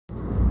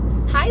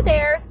Hi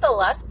there,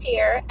 Celeste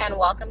here, and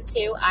welcome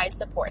to I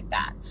Support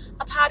That,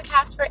 a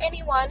podcast for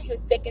anyone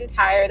who's sick and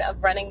tired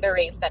of running the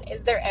race that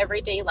is their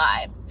everyday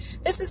lives.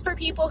 This is for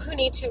people who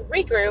need to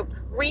regroup,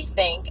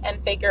 rethink, and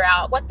figure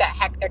out what the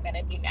heck they're going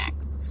to do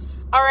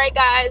next. All right,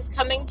 guys,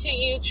 coming to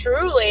you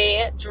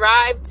truly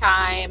drive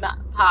time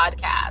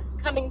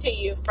podcast, coming to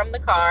you from the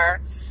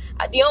car.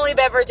 The only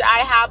beverage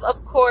I have,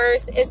 of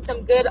course, is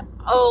some good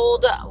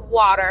old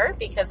water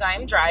because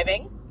I'm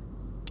driving.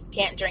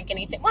 Can't drink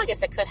anything. Well, I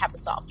guess I could have a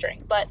soft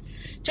drink, but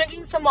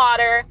drinking some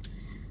water,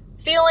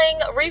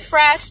 feeling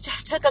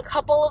refreshed. Took a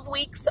couple of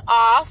weeks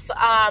off,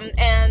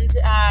 and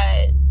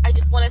I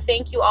just want to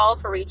thank you all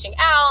for reaching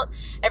out.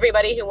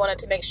 Everybody who wanted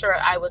to make sure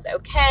I was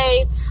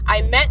okay.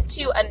 I meant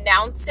to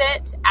announce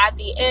it at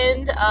the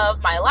end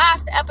of my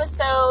last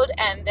episode,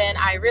 and then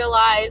I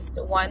realized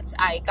once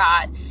I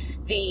got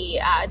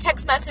the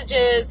text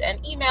messages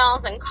and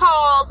emails and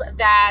calls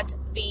that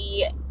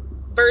the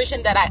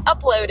version that I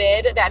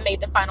uploaded that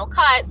made the final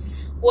cut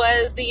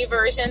was the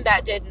version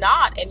that did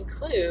not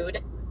include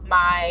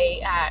my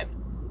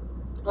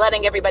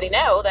letting everybody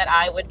know that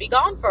I would be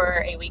gone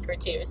for a week or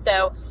two.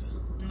 So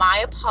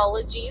my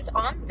apologies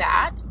on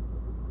that.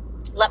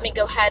 Let me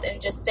go ahead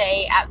and just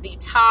say at the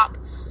top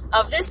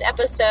of this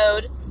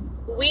episode,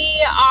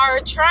 we are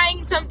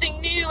trying something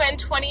new in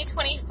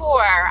 2024.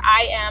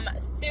 I am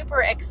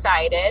super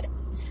excited.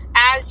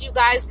 As you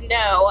guys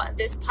know,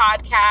 this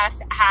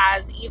podcast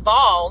has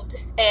evolved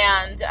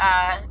and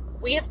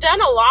we have done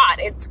a lot.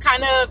 It's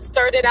kind of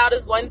started out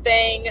as one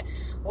thing.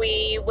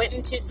 We went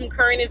into some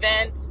current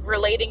events,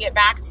 relating it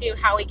back to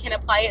how we can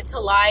apply it to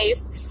life,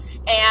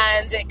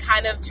 and it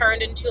kind of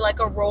turned into like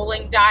a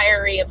rolling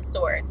diary of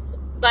sorts.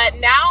 But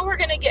now we're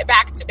going to get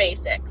back to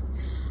basics.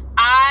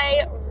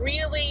 I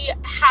really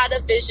had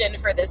a vision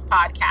for this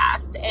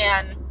podcast,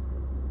 and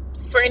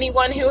for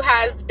anyone who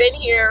has been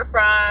here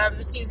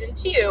from season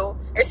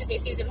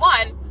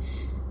 1,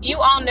 you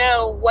all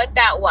know what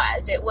that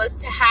was. It was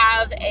to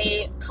have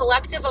a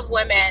collective of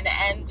women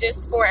and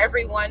just for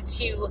everyone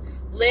to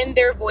lend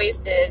their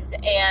voices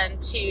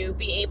and to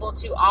be able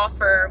to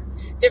offer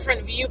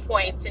different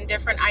viewpoints and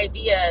different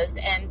ideas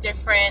and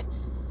different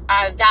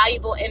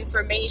valuable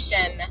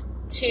information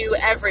to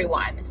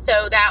everyone.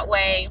 So that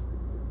way,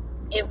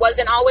 it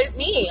wasn't always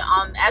me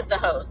as the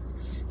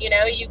host. You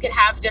know, you could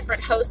have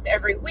different hosts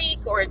every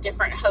week or a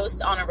different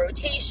host on a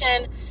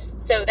rotation.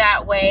 So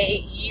that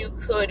way you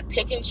could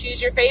pick and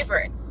choose your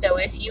favorites. So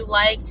if you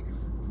liked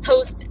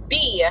host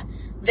B,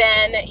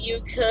 then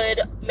you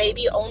could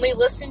maybe only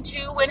listen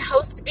to when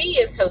host B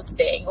is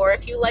hosting. Or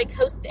if you like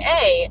host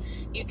A,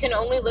 you can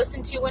only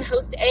listen to when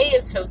host A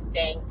is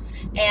hosting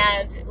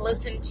and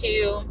listen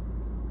to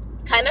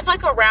kind of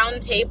like a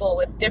round table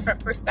with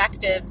different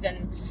perspectives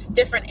and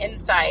different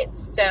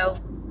insights. So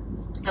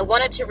I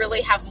wanted to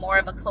really have more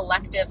of a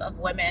collective of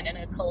women and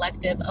a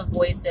collective of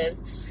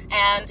voices.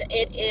 And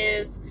it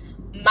is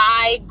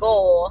my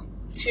goal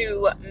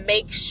to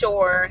make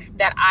sure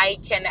that I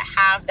can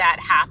have that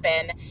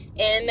happen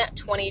in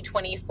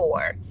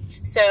 2024.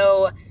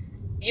 So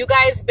you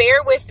guys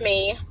bear with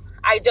me.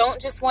 I don't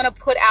just want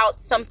to put out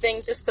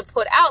something just to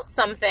put out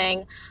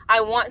something. I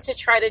want to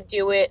try to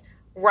do it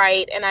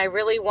right, and I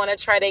really want to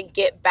try to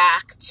get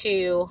back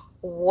to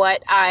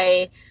what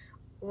I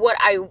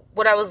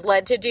was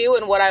led to do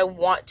and what I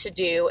want to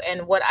do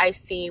and what I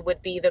see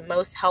would be the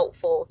most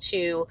helpful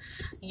to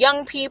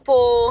young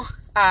people,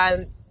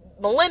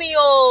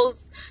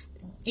 millennials,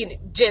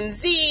 Gen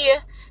Z,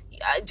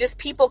 just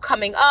people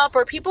coming up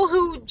or people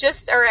who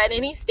just are at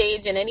any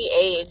stage and any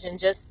age and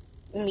just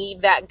need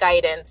that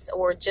guidance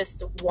or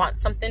just want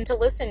something to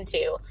listen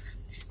to.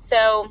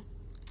 So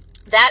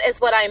that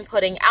is what I'm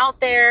putting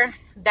out there.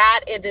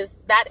 That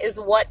is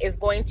what is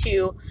going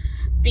to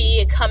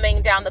be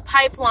coming down the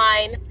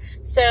pipeline.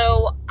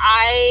 So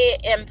I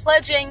am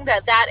pledging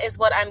that is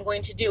what I'm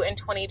going to do in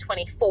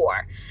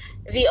 2024.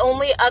 The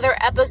only other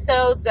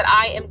episodes that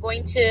I am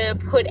going to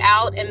put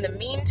out in the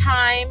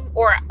meantime,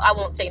 or I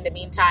won't say in the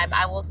meantime,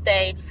 I will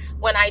say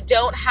when I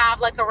don't have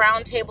like a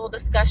roundtable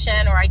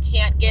discussion or I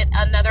can't get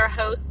another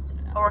host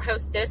or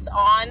hostess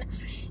on,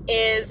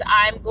 is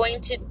I'm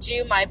going to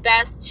do my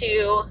best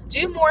to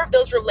do more of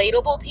those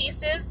relatable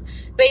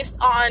pieces based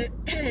on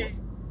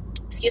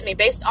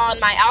based on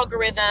my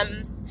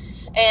algorithms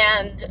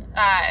and,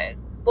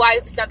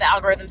 it's not the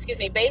algorithm,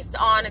 based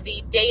on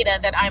the data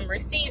that I'm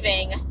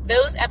receiving.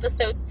 Those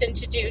episodes tend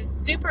to do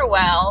super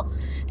well,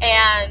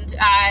 and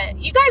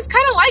you guys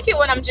kind of like it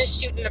when I'm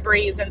just shooting the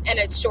breeze and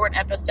it's short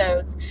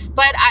episodes,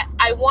 but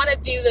I want to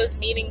do those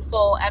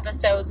meaningful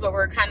episodes where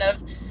we're kind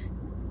of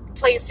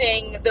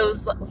placing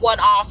those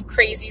one-off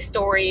crazy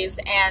stories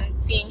and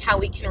seeing how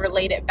we can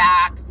relate it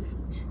back.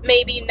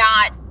 Maybe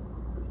not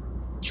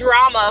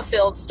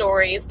drama-filled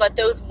stories, but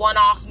those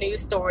one-off news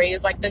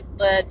stories, like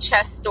the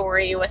chess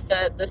story with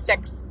the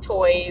sex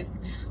toys,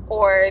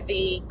 or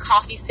the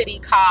Coffee City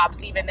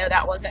cops, even though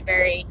that wasn't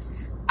very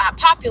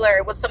popular.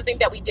 It was something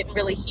that we didn't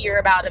really hear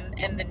about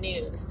in the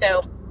news.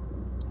 So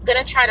I'm going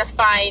to try to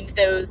find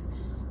those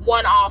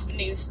one-off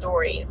news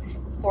stories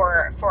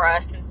for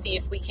us and see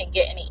if we can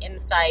get any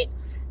insight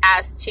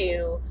as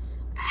to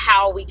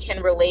how we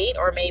can relate,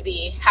 or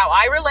maybe how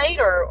I relate,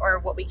 or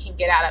what we can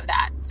get out of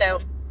that.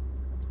 So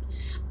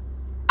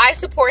I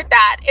Support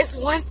That is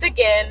once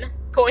again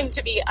going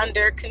to be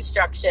under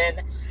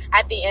construction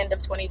at the end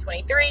of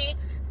 2023.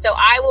 So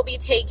I will be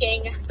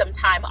taking some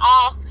time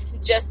off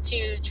just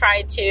to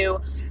try to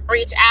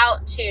reach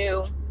out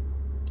to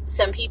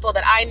some people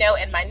that I know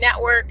in my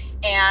network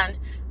and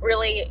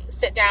really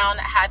sit down,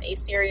 have a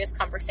serious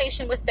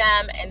conversation with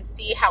them, and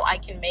see how I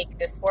can make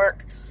this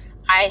work.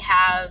 I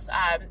have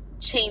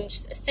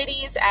changed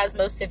cities, as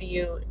most of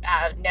you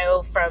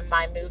know from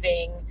my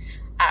moving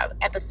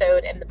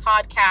episode in the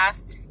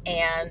podcast,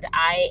 and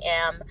I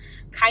am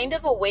kind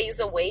of a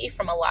ways away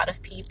from a lot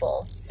of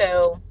people.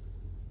 So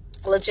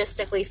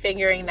logistically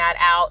figuring that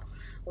out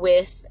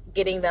with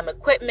getting them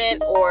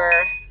equipment or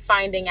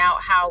finding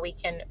out how we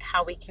can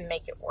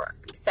make it work.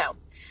 So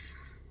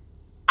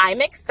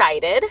I'm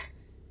excited,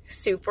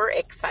 super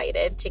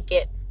excited to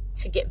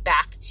get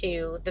back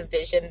to the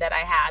vision that I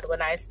had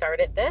when I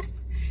started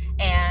this,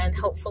 and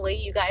hopefully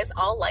you guys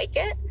all like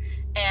it,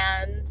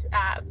 and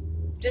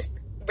just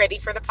ready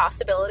for the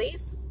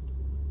possibilities.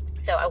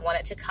 So I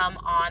wanted to come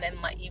on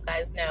and let you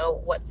guys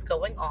know what's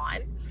going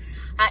on.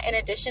 In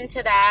addition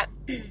to that,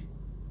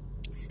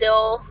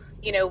 still,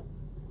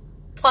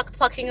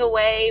 plucking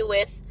away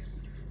with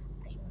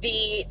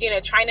the,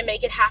 trying to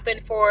make it happen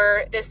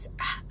for this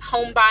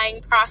home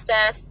buying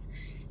process,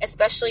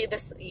 especially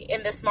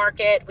in this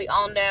market. We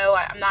all know,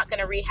 I'm not going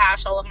to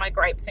rehash all of my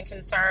gripes and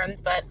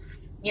concerns, but,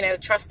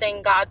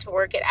 trusting God to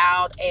work it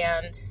out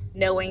and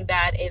knowing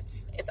that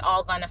it's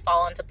all going to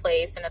fall into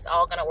place and it's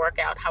all going to work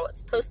out how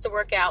it's supposed to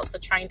work out. So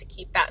trying to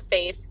keep that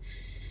faith.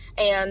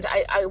 And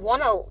I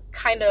want to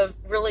kind of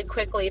really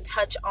quickly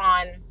touch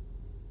on,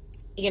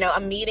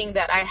 a meeting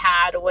that I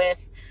had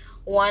with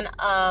one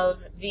of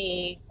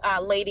the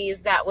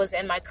ladies that was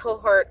in my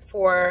cohort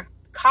for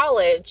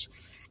college.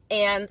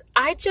 And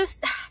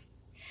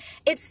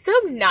it's so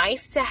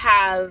nice to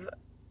have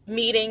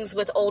meetings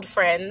with old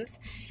friends,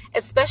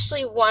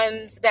 especially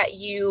ones that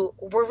you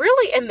were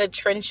really in the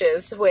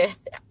trenches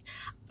with.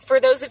 For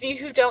those of you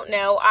who don't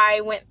know, I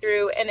went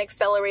through an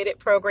accelerated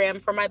program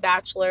for my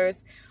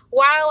bachelor's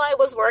while I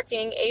was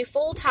working a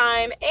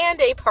full-time and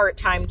a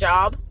part-time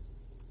job.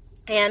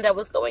 And I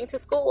was going to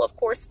school, of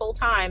course,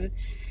 full-time.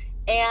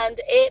 And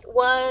it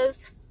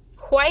was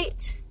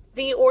quite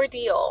the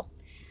ordeal.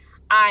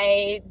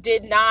 I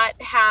did not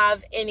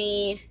have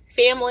any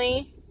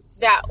family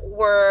that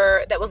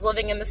was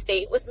living in the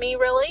state with me,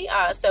 really.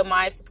 So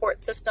my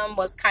support system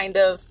was kind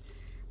of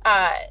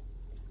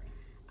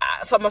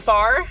from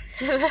afar.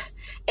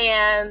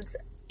 And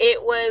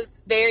it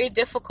was very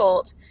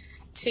difficult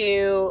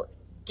to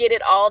get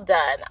it all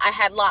done. I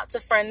had lots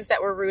of friends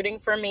that were rooting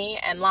for me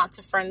and lots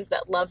of friends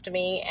that loved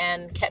me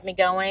and kept me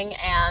going,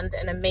 and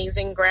an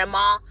amazing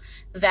grandma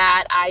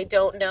that I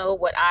don't know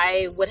what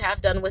I would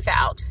have done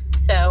without.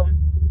 So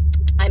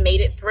I made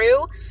it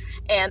through,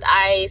 and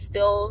I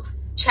still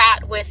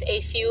chat with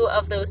a few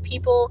of those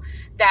people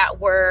that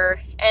were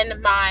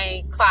in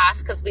my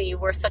class because we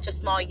were such a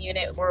small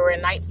unit. We were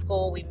in night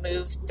school. We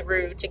moved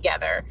through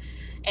together.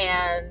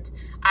 And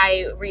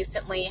I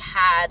recently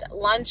had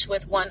lunch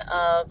with one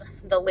of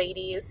the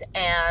ladies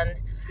and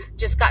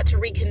just got to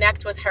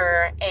reconnect with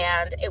her,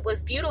 and it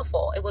was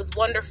beautiful. It was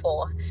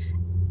wonderful.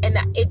 And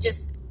it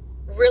just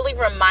really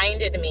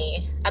reminded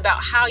me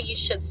about how you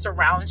should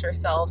surround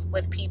yourself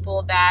with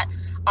people that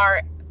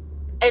are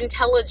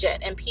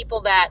intelligent and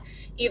people that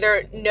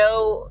either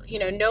know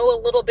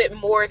a little bit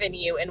more than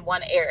you in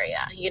one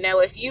area.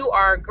 If you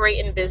are great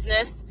in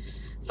business,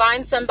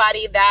 find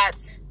somebody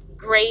that's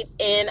great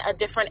in a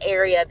different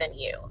area than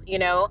you.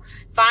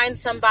 Find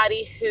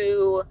somebody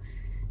who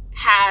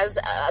has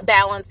a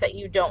balance that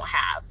you don't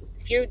have.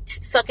 If you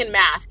suck in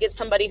math, get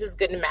somebody who's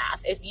good in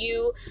math. If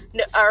you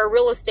are a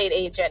real estate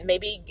agent,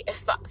 maybe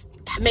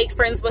make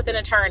friends with an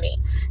attorney.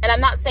 And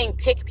I'm not saying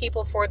pick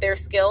people for their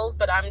skills,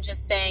 but I'm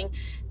just saying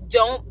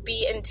don't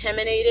be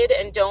intimidated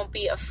and don't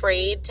be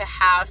afraid to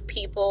have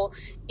people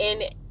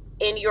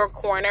in your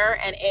corner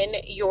and in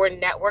your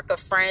network of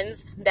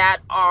friends that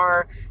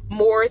are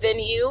more than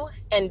you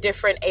in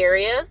different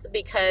areas,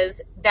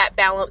 because that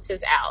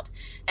balances out.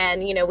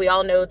 And, we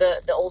all know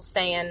the old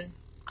saying,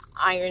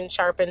 iron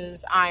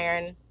sharpens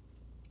iron.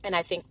 And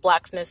I think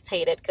blacksmiths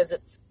hate it because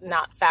it's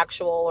not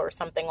factual or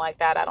something like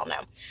that. I don't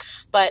know.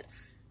 But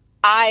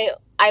I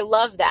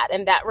love that.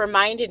 And that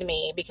reminded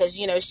me because,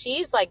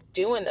 she's like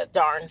doing the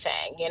darn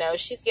thing.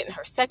 She's getting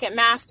her second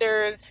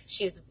master's.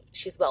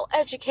 She's well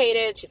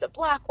educated. She's a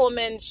Black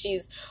woman.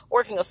 She's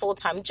working a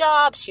full-time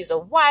job. She's a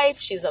wife.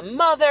 She's a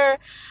mother.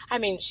 I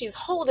mean, she's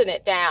holding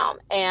it down.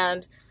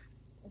 And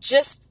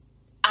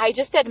I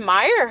just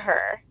admire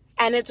her.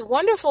 And it's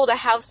wonderful to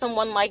have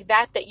someone like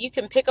that you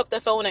can pick up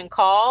the phone and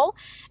call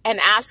and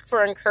ask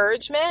for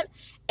encouragement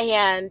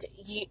and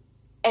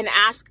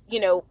ask,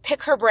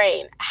 pick her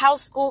brain.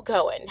 How's school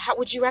going? How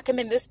would you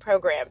recommend this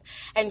program?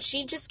 And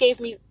she just gave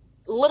me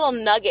little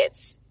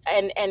nuggets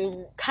and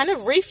kind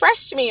of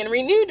refreshed me and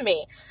renewed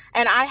me.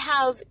 And I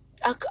have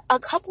a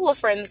couple of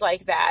friends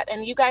like that.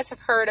 And you guys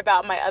have heard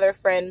about my other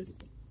friend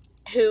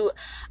who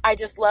I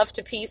just love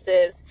to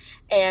pieces,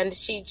 and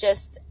she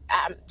just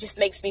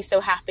makes me so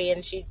happy,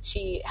 and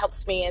she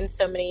helps me in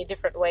so many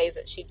different ways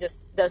that she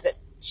just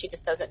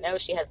doesn't know.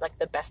 She has like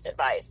the best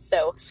advice.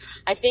 So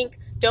I think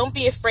don't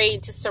be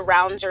afraid to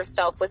surround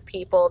yourself with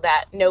people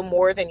that know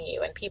more than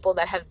you, and people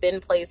that have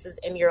been places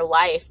in your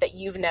life that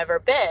you've never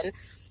been,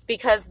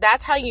 because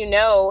that's how you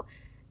know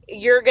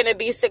you're going to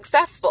be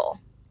successful.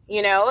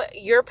 You know,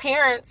 your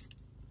parents,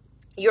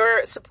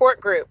 your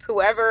support group,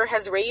 whoever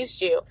has raised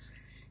you,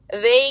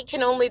 they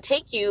can only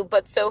take you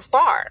but so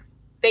far.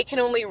 They can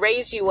only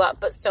raise you up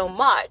but so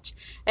much.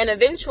 And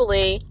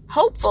eventually,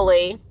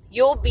 hopefully,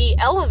 you'll be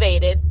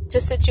elevated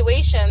to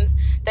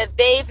situations that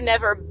they've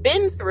never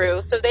been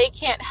through, so they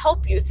can't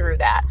help you through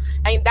that.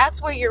 I mean,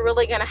 that's where you're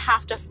really going to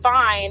have to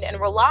find and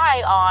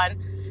rely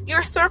on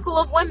your circle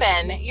of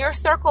women, your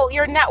circle,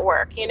 your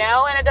network, you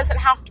know, and it doesn't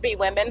have to be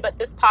women, but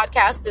this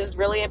podcast is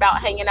really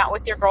about hanging out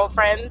with your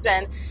girlfriends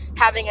and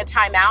having a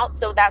time out.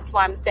 So that's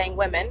why I'm saying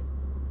women.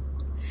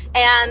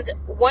 And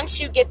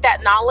once you get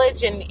that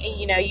knowledge and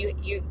you know, you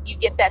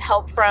get that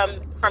help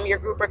from your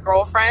group of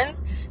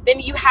girlfriends, then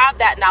you have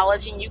that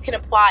knowledge and you can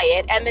apply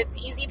it, and it's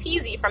easy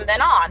peasy from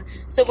then on.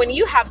 So when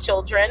you have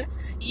children,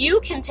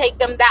 you can take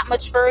them that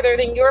much further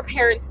than your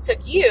parents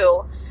took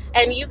you,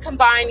 and you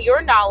combine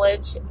your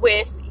knowledge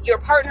with your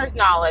partner's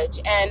knowledge,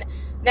 and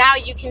now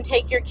you can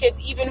take your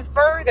kids even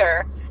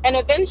further, and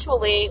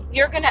eventually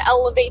you're going to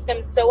elevate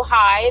them so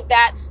high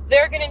that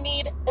they're going to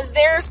need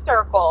their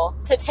circle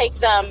to take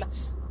them,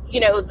 you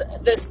know,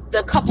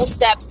 the couple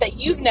steps that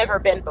you've never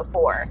been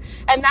before.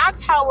 And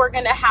that's how we're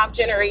going to have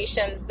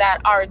generations that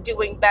are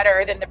doing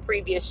better than the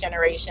previous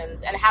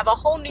generations and have a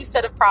whole new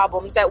set of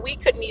problems that we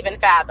couldn't even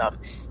fathom.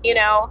 You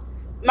know,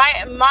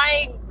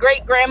 my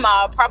great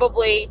grandma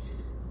probably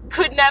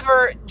could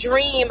never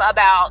dream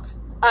about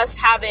us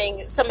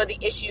having some of the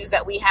issues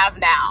that we have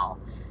now,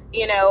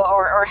 you know,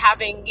 or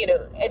having, you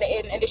know,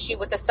 an issue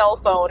with a cell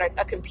phone or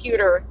a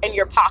computer in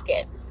your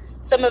pocket.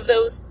 Some of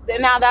those,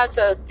 now that's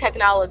a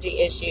technology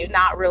issue,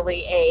 not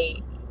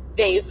really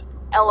they've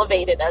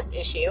elevated us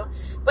issue.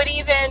 But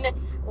even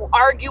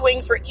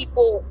arguing for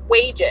equal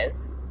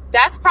wages,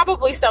 that's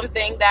probably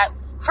something that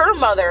her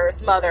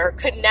mother's mother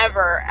could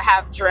never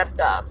have dreamt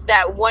of,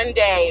 that one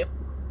day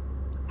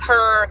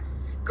her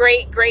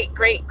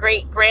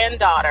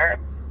great-great-great-great-granddaughter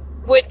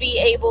would be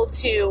able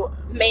to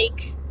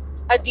make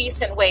a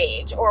decent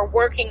wage, or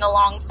working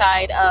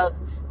alongside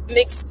of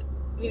mixed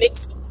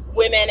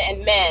women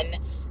and men,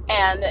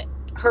 and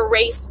her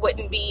race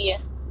wouldn't be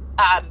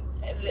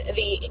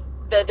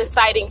the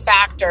deciding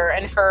factor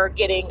in her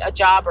getting a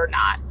job or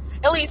not,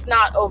 at least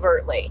not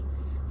overtly.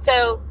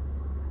 So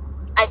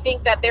I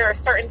think that there are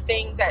certain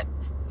things that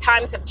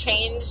times have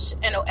changed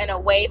in a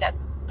way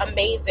that's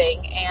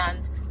amazing,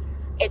 and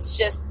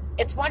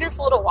it's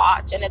wonderful to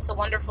watch, and it's a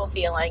wonderful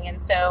feeling.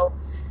 And so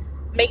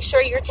make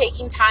sure you're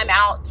taking time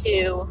out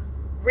to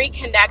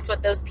reconnect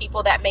with those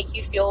people that make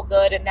you feel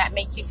good and that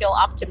make you feel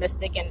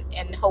optimistic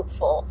and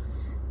hopeful.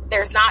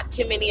 There's not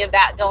too many of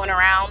that going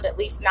around, at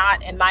least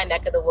not in my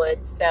neck of the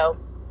woods. So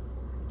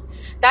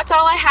that's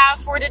all I have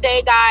for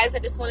today, guys. I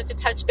just wanted to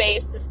touch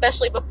base,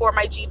 especially before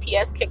my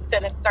GPS kicks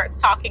in and starts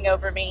talking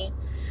over me.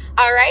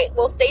 All right,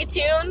 well, stay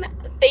tuned.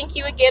 Thank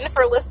you again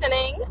for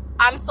listening.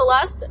 I'm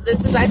Celeste.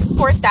 This is I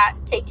Support That.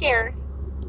 Take care.